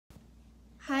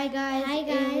Hi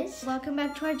guys. Welcome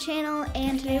back to our channel,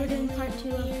 and today we're doing part 2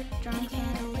 of Jonathan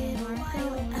and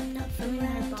Marco and doing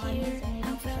their bodies, and they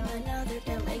don't show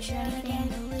their legs or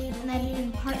anything. And then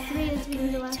in part 3 is going to be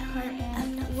the last part,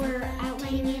 and we're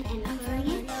outlining it and coloring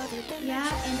it. Yeah,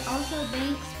 and also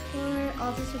thanks for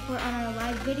all the support on our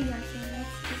live video. So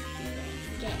let's just do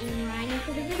this. Getting right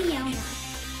into the video.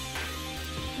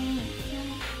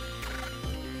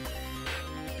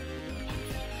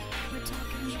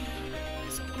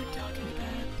 We're talking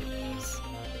about these.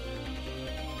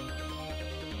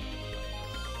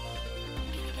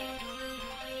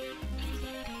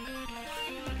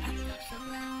 I'm not from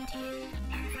around here.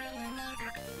 I'm from another.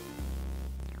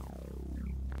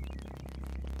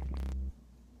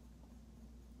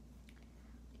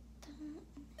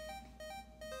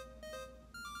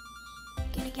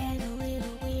 Gonna get a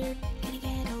little weird. Gonna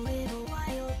get a little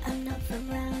wild. I'm not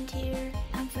from around here.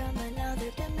 I'm from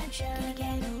another dimension. Gonna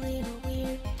get a little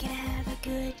weird. Gonna have a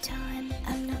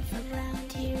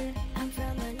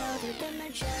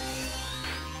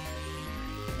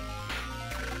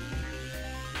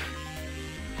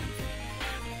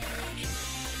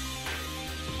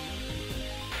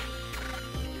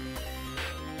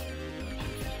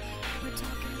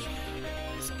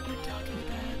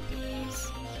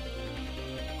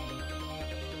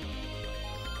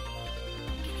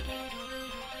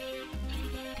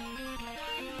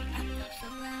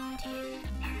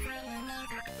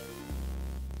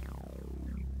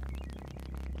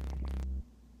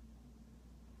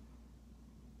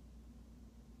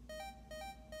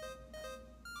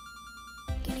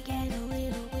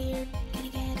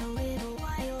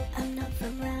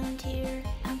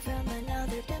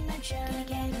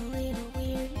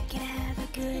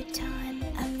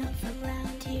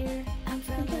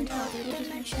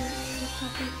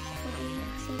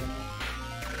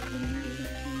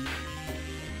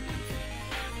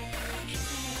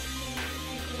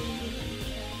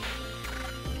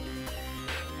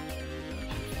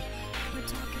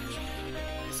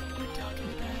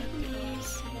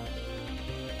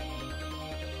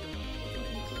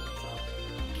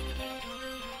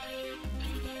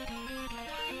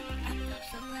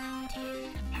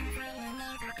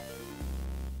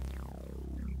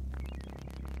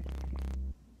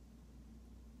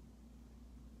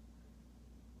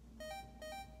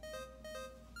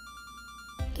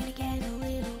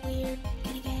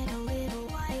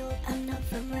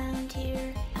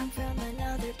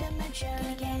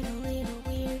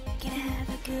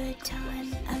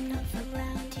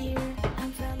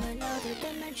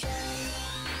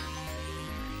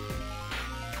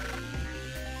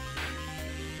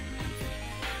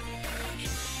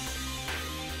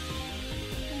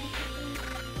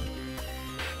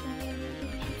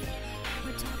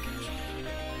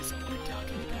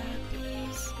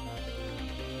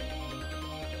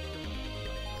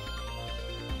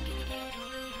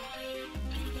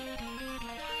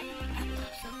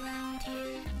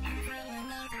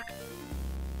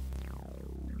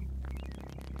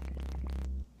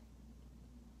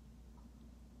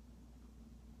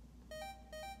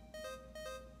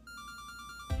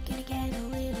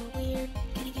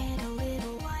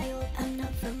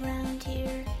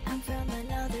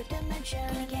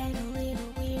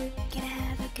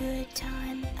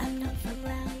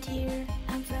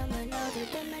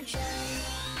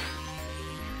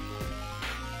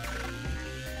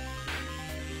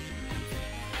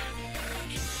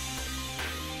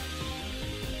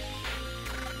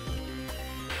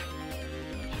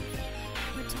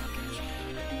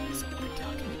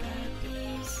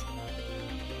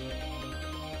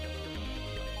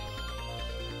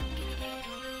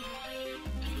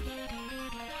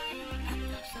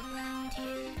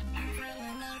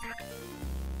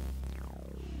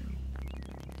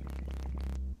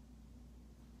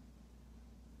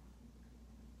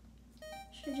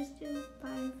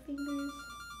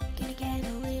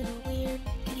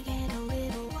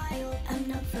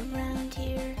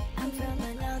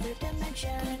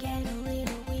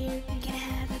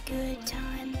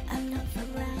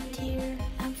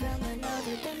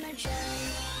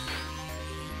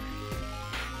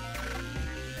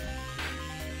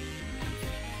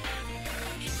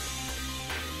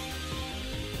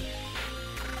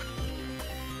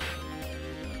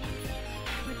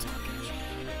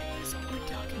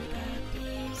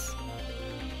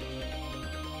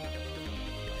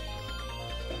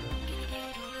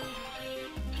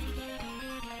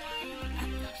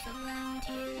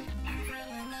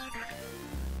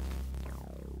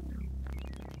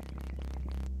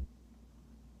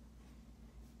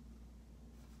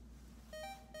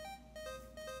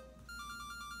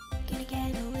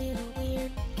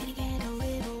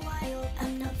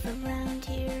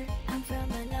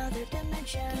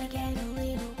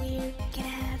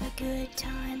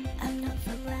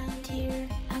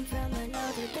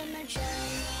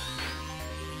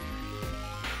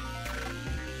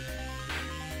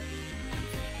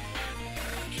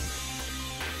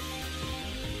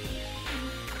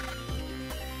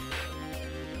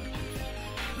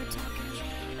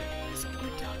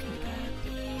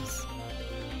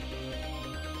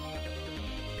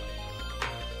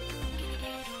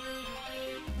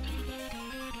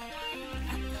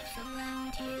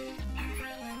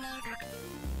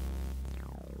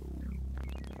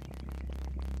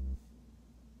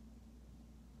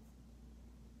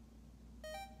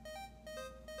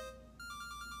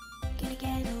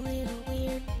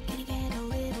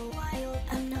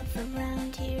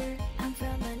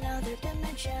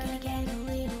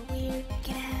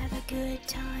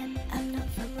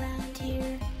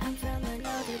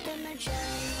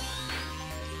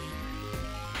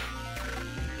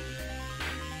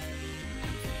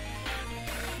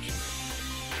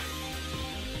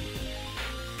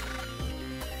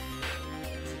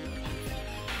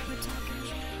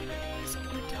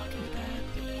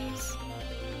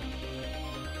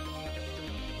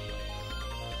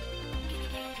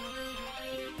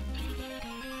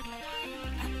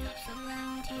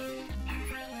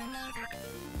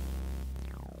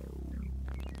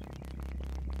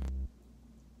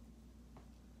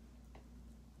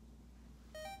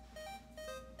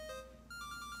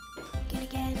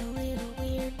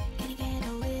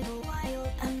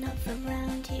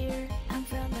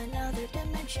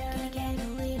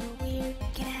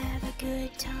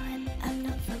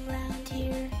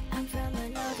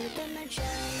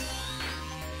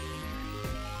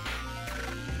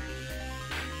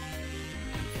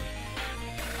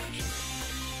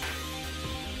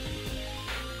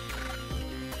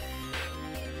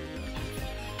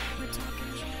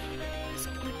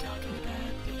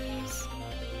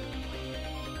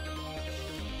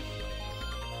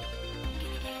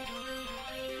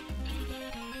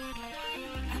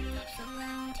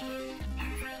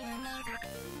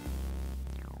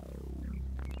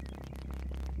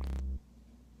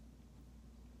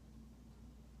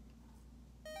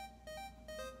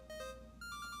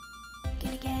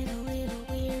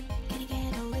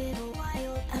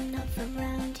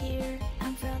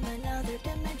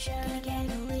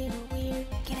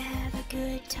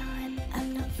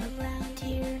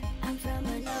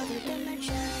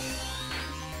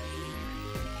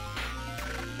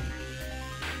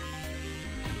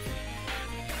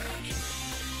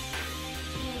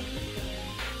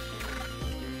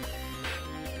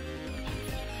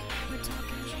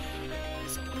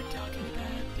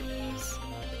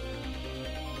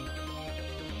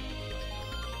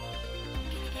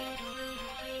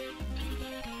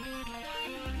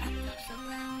I'm not from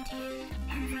around here.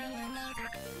 I'm from another.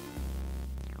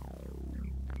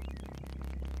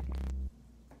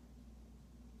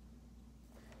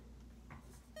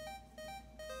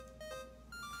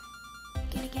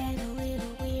 Gonna get a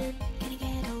little weird, gonna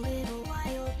get a little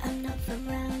wild. I'm not from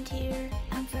around here,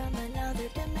 I'm from another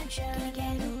dimension. Gonna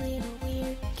get a little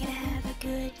weird, gonna have a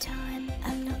good time.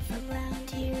 I'm not from around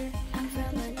here, I'm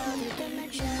from another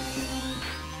dimension.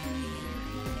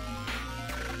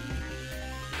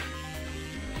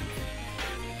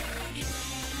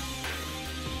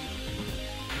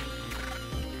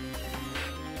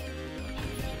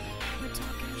 We're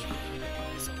talking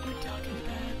shadows, we're talking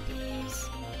puppies.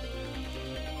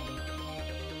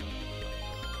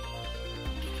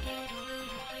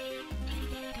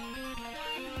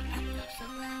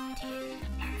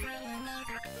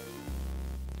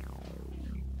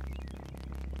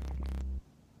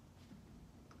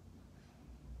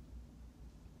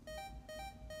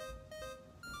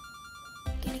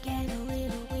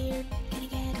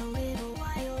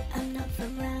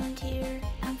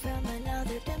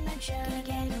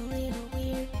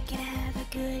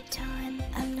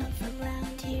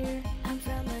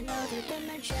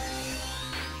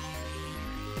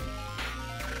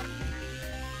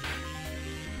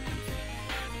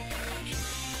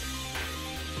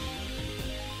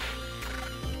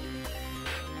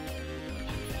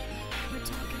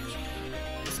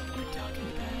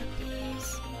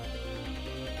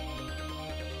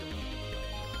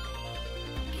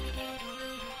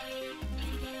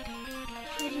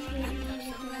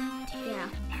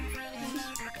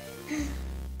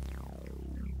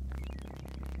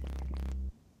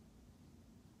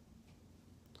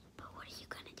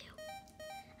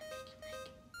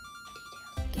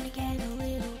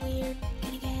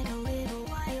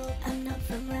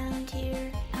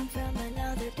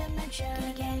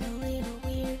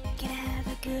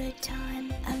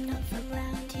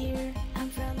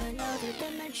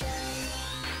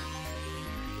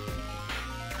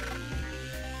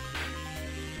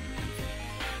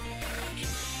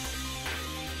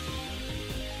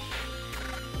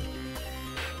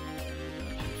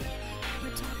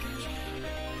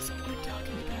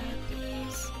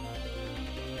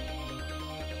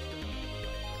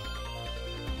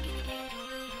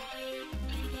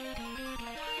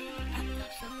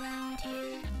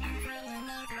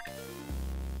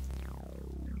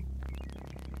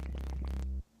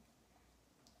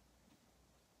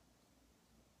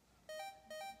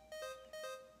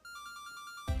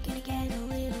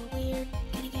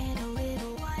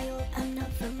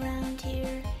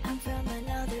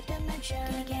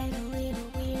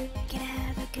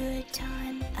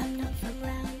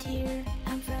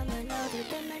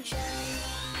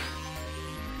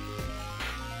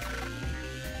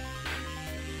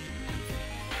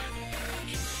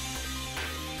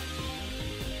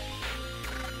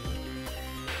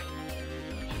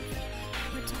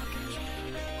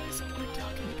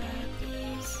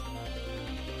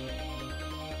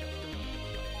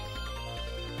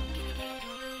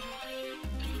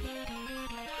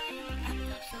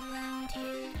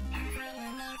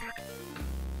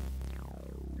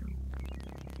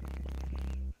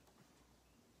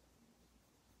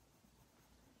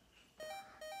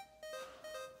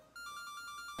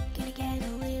 Gonna get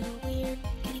a little weird,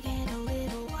 gonna get a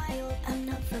little wild. I'm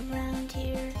not from round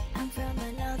here, I'm from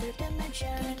another dimension.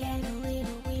 Gonna get a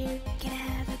little weird, gonna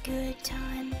have a good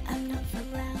time. I'm not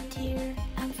from round here,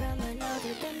 I'm from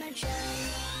another dimension.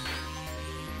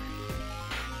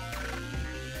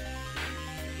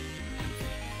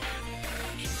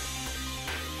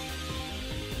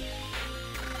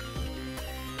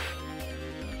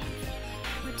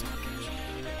 We're talking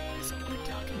shadows, we're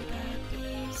talking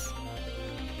puppies.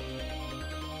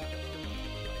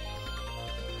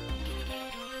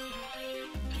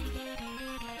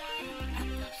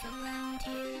 I'm not from round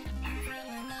here, I'm from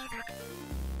another.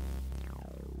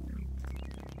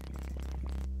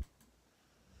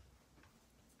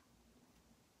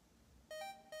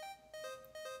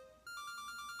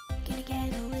 Gonna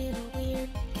get a little weird,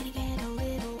 gonna get a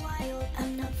little wild.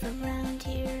 I'm not from round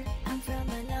here, I'm from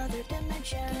another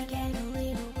dimension. Gonna get a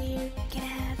little weird, gonna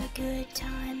have a good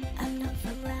time. I'm not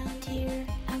from round here,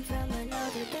 I'm from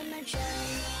another dimension.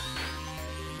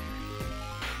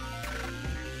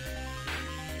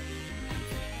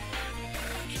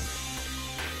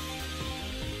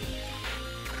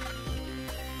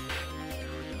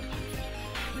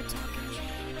 We're talking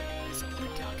shadows,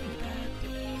 we're talking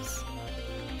puppies.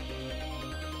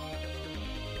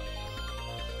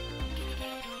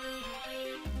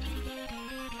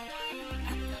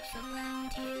 I'm not from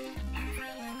round here, I'm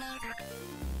from another.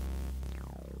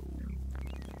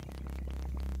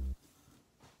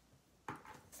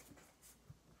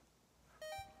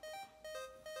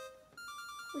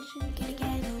 We should Gonna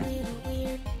get a little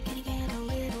weird, gonna get a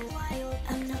little wild.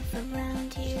 I'm not from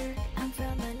round here, I'm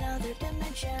from another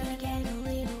dimension. Gonna get a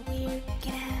little weird,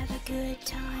 gonna have a good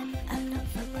time. I'm not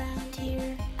from round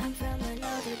here, I'm from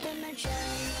another dimension.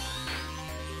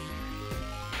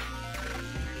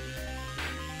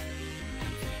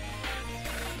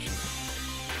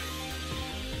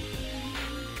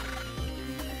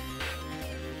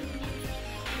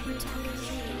 We're talking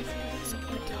shadows,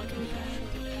 we're talking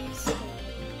puppies.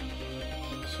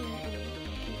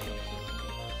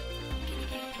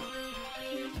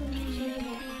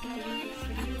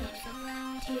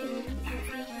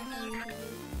 picture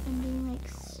and doing like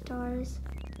stars,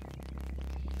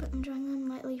 but I'm drawing them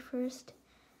lightly first,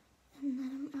 and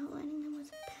then I'm outlining them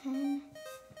with a pen.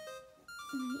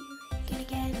 And then Gonna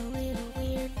get a little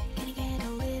weird, gonna get a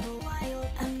little wild.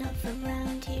 I'm not from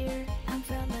round here, I'm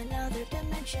from another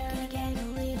dimension. Gonna get a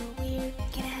little weird,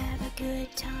 gonna have a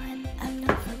good time. I'm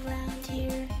not from round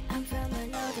here, I'm from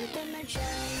another dimension.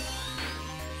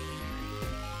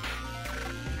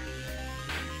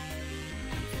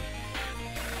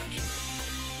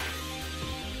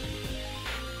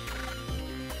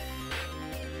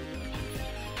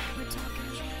 We're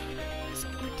talking shadows,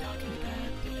 we're talking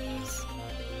puppies.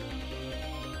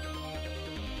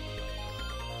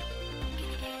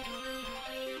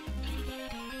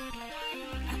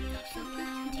 I'm not from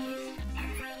round here,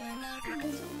 I'm from another.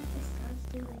 the stars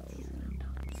do like these little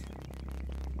dots.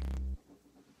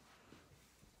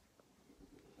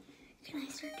 Can I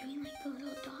start doing like the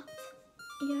little dots?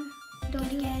 Yeah. Don't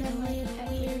do Gonna get a them like little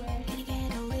weird, everywhere. gonna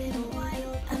get a little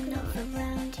wild. I'm not from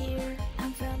round here,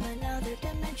 I'm from another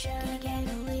dimension. Gonna get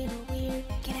a little weird,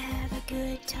 gonna have a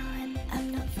good time.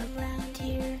 I'm not from round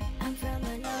here, I'm from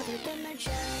another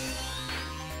dimension.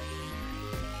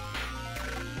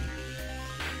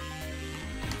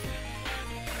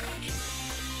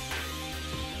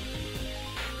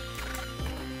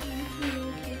 You have to be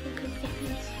really careful because the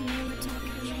pen's small. We're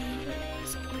talking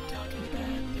shadows, we're talking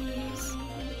puppies.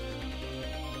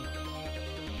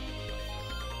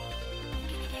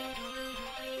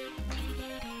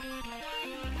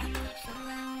 I'm not from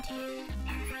round here,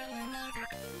 I'm from another.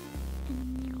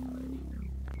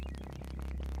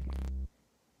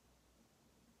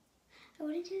 I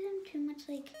wouldn't do them too much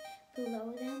like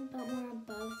below them, but more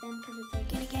above them because it's like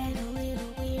Gonna get a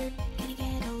little weird, gonna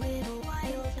get a little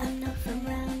wild. I'm not from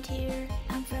round here,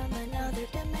 I'm from another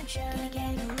dimension. Gonna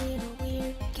get a little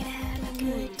weird, gonna have a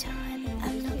good time.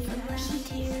 I'm not from round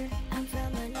here, I'm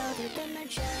from another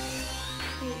dimension.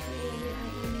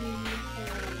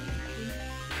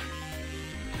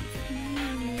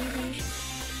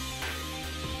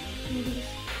 maybe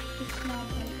the small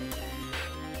part of that.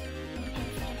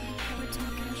 We're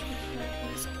talking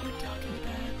shadows, we're talking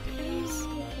puppies.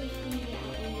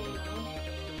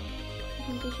 I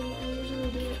think we should, I usually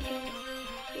do it for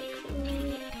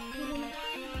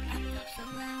I'm not from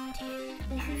round here.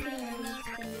 I think that I would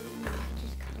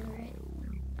just color it.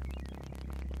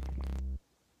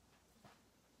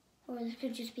 Or this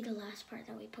could just be the last part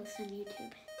that we post on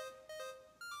YouTube.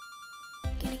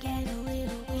 Gonna get a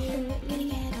little weird, gonna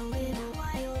get a little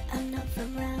wild. I'm not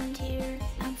from round here,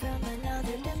 I'm from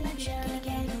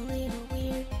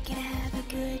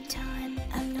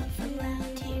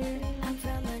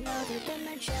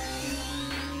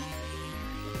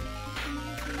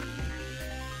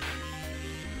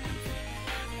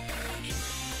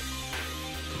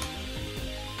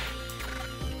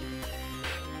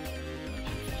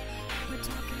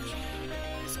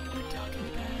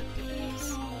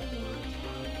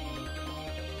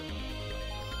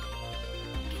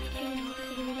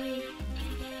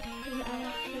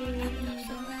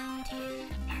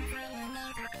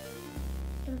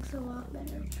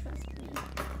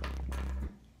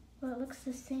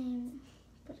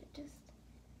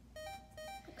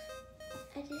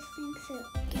think so.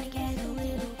 Gonna get a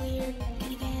little weird,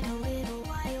 gonna get a little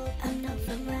wild. I'm not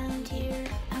from around here,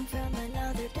 I'm from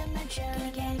another dimension.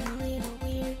 Gonna get a little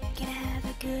weird, gonna have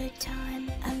a good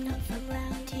time. I'm not from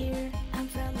around here, I'm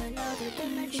from another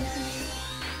dimension.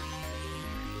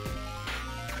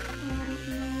 I don't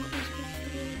know what we're supposed to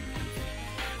do.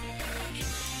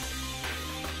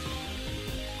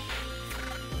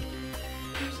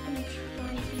 I'm just gonna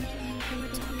try something.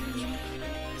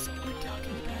 We're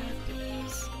talking about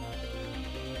this.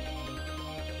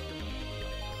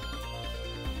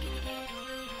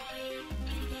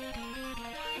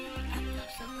 I'm not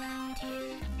from around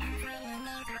here, I'm from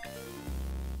another.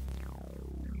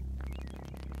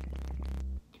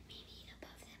 Maybe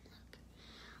above them, look.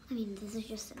 I mean, this is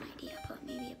just an idea, but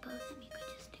maybe above them you could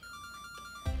just do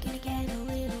Gonna get a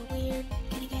little weird,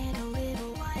 gonna get a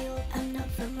little wild. I'm not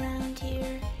from around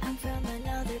here, I'm from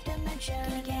another dimension.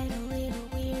 Gonna get a little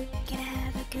weird, gonna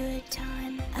have a good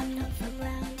time. I'm not from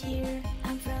around here,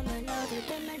 I'm from another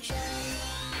dimension.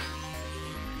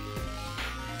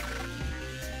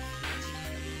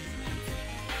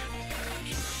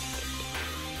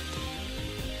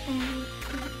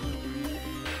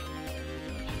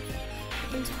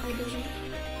 It's hard to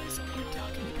we're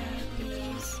talking about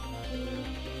these.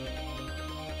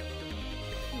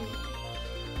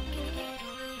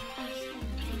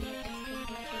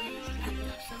 I'm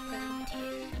not from around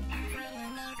here, I'm from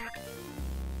another.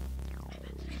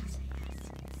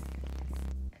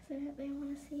 Because they want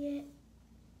to see it.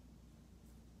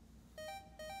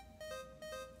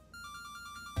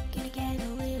 Gonna get a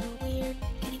little weird,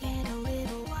 gonna get a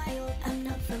little wild. I'm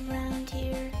not from around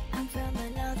here, I'm from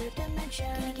another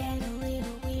dimension. Gonna get a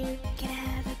little weird, gonna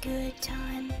have a good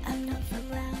time. I'm not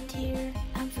from around here,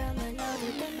 I'm from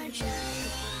another dimension.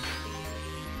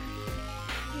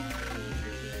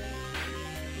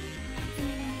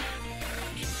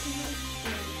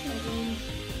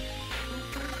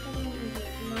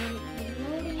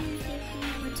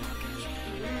 We're talking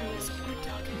shadows, we're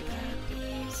talking about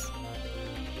these.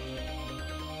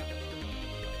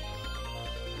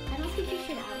 I don't think you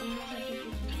should outline this. I think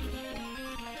you should.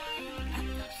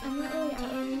 I'm not really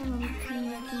outlining them. I'm kind of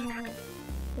making it like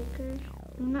thicker.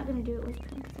 I'm not gonna do it with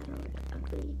pen because that'll look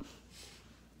ugly.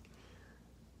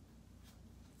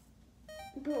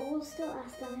 But we'll still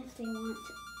ask them if they want.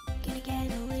 Gonna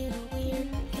get a little weird,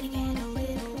 gonna get a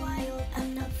little wild. I'm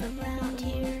not from around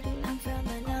here, I'm from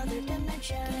another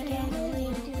dimension. Gonna get a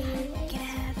little weird, gonna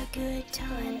have a good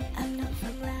time. I'm not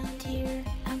from around here,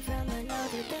 I'm from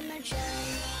another dimension.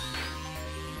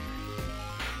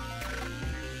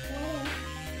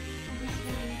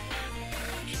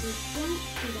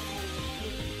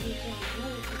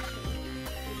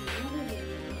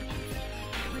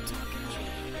 We're talking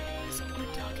shadows,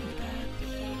 we're talking about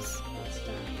these. I'm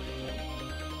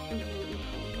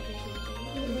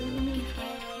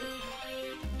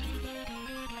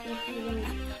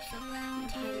not from around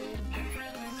here, I'm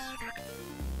from another.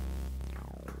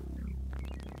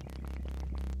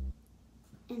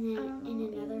 And then in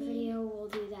another video we'll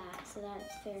do that, so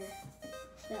that's fair,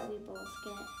 so that we both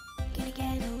get. Gonna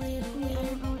get a little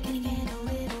weird, gonna get a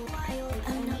little wild.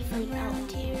 I'm not from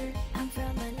around here, I'm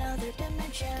from another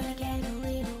dimension. Gonna get a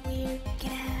little weird,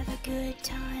 gonna have a good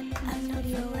time. I'm not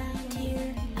from around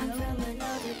here, I'm from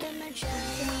another dimension.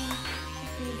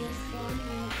 Do this one,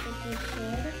 and I think we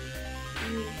should.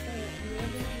 And then for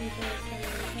another video,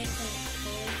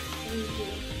 so we do.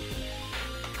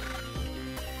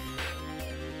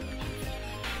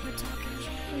 We're talking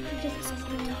We could just ask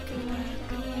them if they want to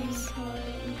outline and color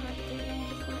it in part 3 and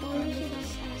just let Or them we should decide.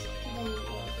 just ask them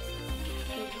if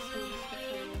they just want us to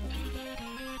color it.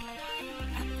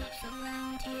 I'm not from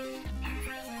around here, I'm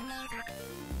from another.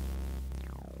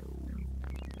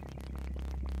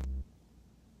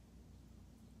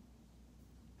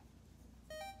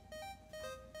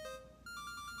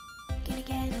 Gonna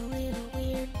get a little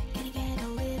weird, gonna get a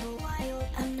little wild.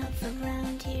 I'm not from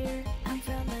around here, I'm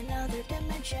from another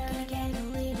dimension. Gonna get a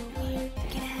little weird,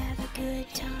 gonna have a good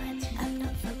time. I'm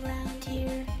not from around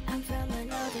here, I'm from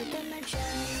another dimension.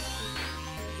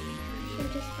 She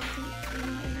just doesn't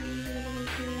not even be able to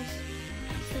do this.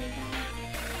 Say that.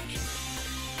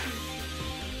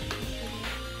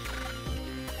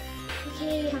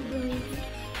 Okay, Can't believe it.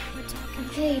 We're talking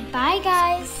okay, bye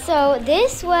guys. So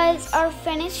this was our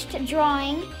finished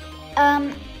drawing.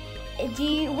 Do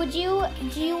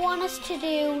you want us to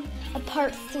do a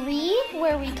part 3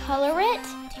 where we color it?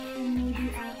 And maybe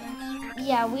outline.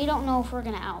 Yeah, we don't know if we're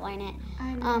gonna outline it.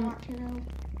 I really want to though.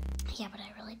 Yeah, but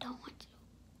I really don't want to.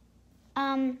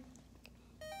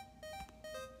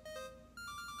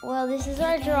 Well, this is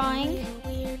our drawing.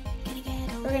 weird, gonna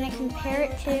get a We're gonna compare compare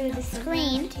it to the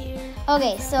screen.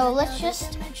 Okay, so let's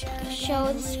just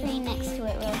show the screen next to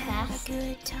it real fast.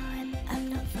 Good time. I'm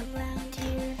not from around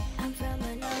here. I'm from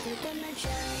another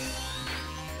dimension.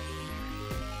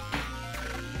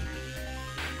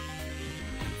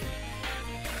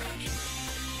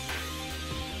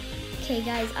 Okay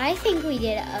guys, I think we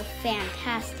did a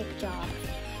fantastic job.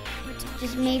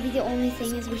 Just maybe the only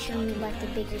thing is we should have left a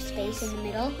bigger space in the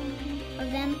middle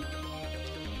of them.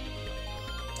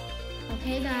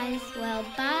 Okay guys, well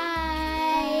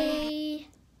bye.